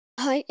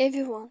Hi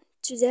everyone,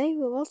 today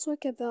we will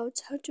talk about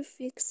how to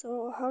fix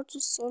or how to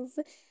solve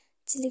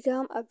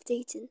Telegram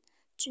updating.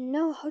 To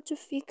know how to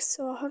fix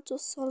or how to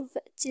solve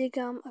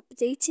Telegram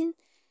updating,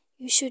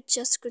 you should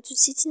just go to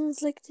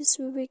settings like this.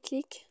 We will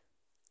click.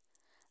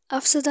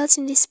 After that,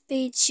 in this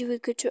page you will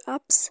go to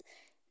apps,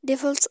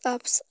 default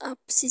apps, app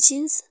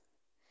settings.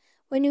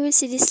 When you will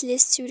see this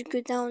list, you will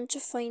go down to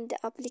find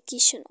the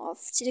application of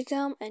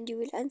Telegram and you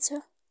will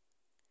enter.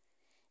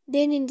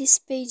 Then in this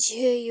page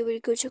here you will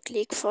go to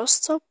click for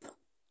stop.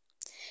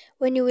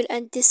 When you will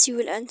end this, you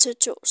will enter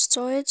to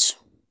storage.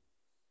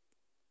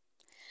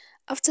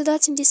 After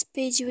that, in this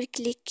page you will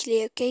click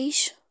clear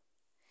cache.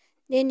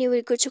 Then you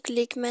will go to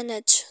click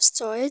manage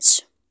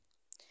storage,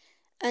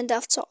 and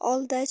after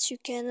all that you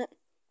can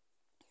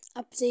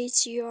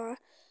update your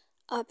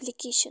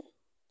application.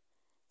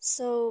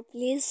 So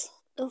please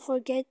don't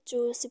forget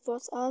to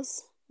support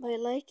us by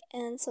like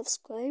and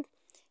subscribe.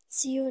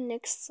 See you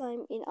next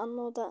time in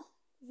another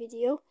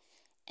video,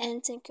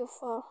 and thank you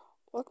for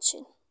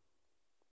watching.